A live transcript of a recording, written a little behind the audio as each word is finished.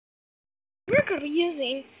We're going to be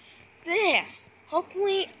using this.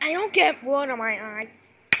 Hopefully, I don't get wood on my eye.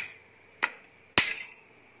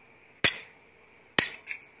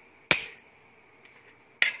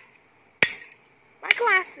 My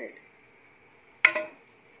glasses.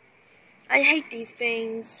 I hate these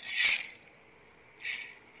things.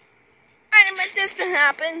 I didn't want this to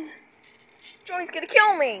happen. Joey's gonna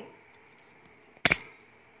kill me.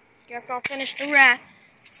 Guess I'll finish the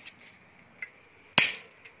rest.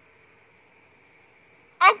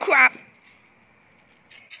 Oh crap!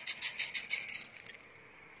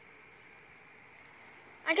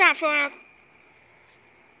 I got thrown out.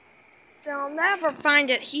 They'll never find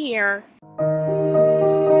it here.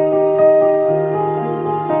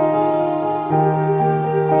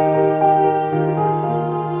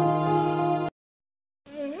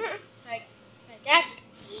 I guess.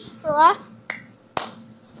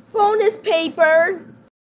 Bonus paper.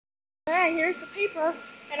 Alright, here's the paper,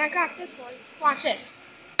 and I got this one. Watch this.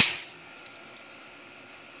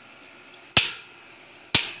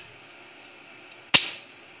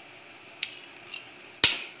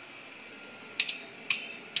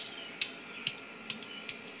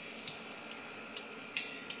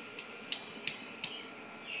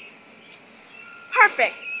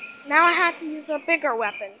 Perfect. Now I have to use a bigger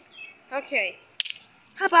weapon. Okay.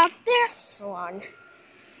 How about this one?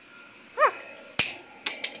 Huh.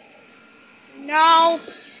 No,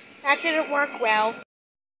 that didn't work well.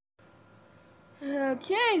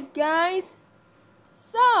 Okay, guys.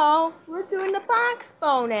 So, we're doing the box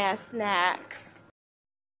bonus next.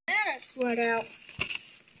 And it's let out.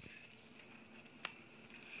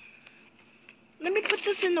 Let me put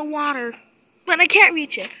this in the water, but I can't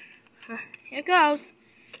reach it. Here it goes.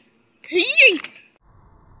 Yee!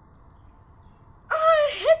 Oh,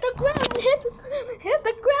 it hit the ground, and hit the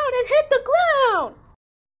ground, and hit the ground!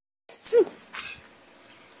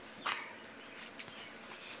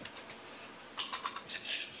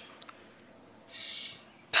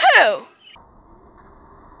 Pooh!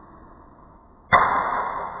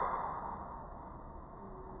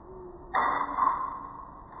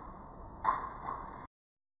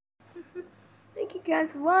 Thank you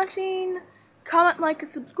guys for watching. Comment, like,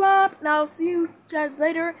 and subscribe, and I'll see you guys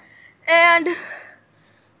later. And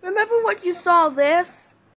remember what you saw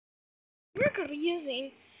this? We're going to be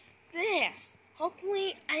using this.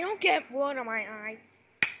 Hopefully, I don't get wood on my eye.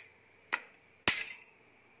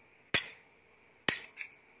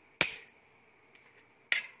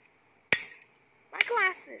 My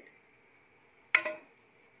glasses.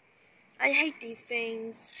 I hate these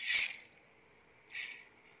things.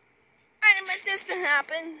 I didn't want this to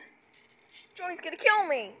happen. Joey's gonna kill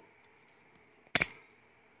me.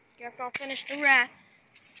 Guess I'll finish the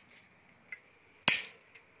rest.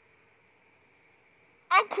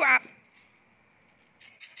 Oh crap!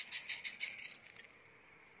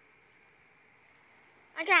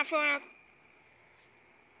 I got thrown out.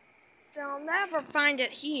 They'll never find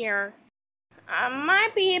it here. I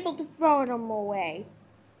might be able to throw them away,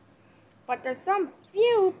 but there's some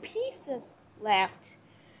few pieces left.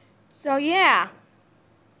 So yeah.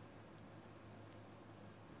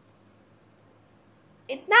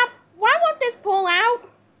 It's not. Why won't this pull out?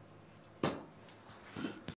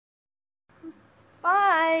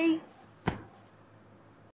 Bye.